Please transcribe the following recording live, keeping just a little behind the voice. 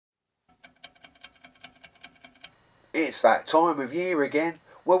It's that time of year again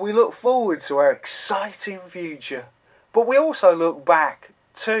where we look forward to our exciting future, but we also look back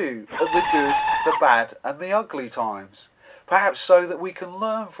too at the good, the bad and the ugly times, perhaps so that we can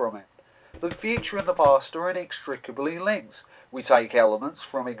learn from it. The future and the past are inextricably linked. We take elements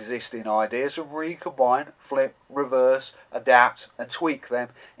from existing ideas and recombine, flip, reverse, adapt and tweak them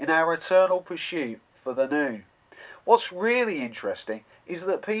in our eternal pursuit for the new. What's really interesting is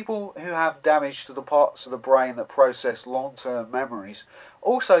that people who have damage to the parts of the brain that process long-term memories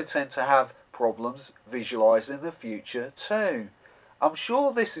also tend to have problems visualising the future too. I'm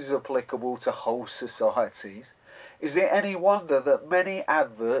sure this is applicable to whole societies. Is it any wonder that many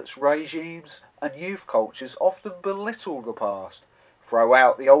adverts, regimes and youth cultures often belittle the past? Throw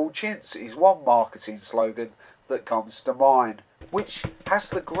out the old chintz is one marketing slogan that comes to mind, which has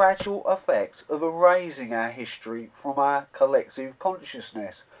the gradual effect of erasing our history from our collective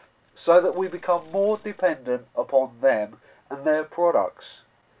consciousness, so that we become more dependent upon them and their products.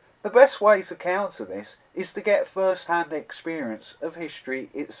 The best way to counter this is to get first-hand experience of history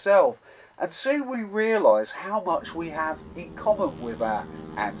itself, and soon we realise how much we have in common with our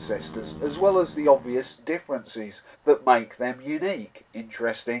ancestors, as well as the obvious differences that make them unique,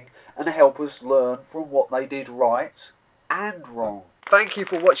 interesting, and help us learn from what they did right and wrong. Thank you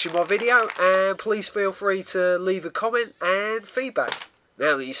for watching my video, and please feel free to leave a comment and feedback.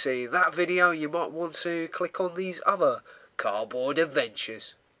 Now that you've seen that video, you might want to click on these other cardboard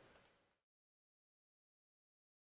adventures.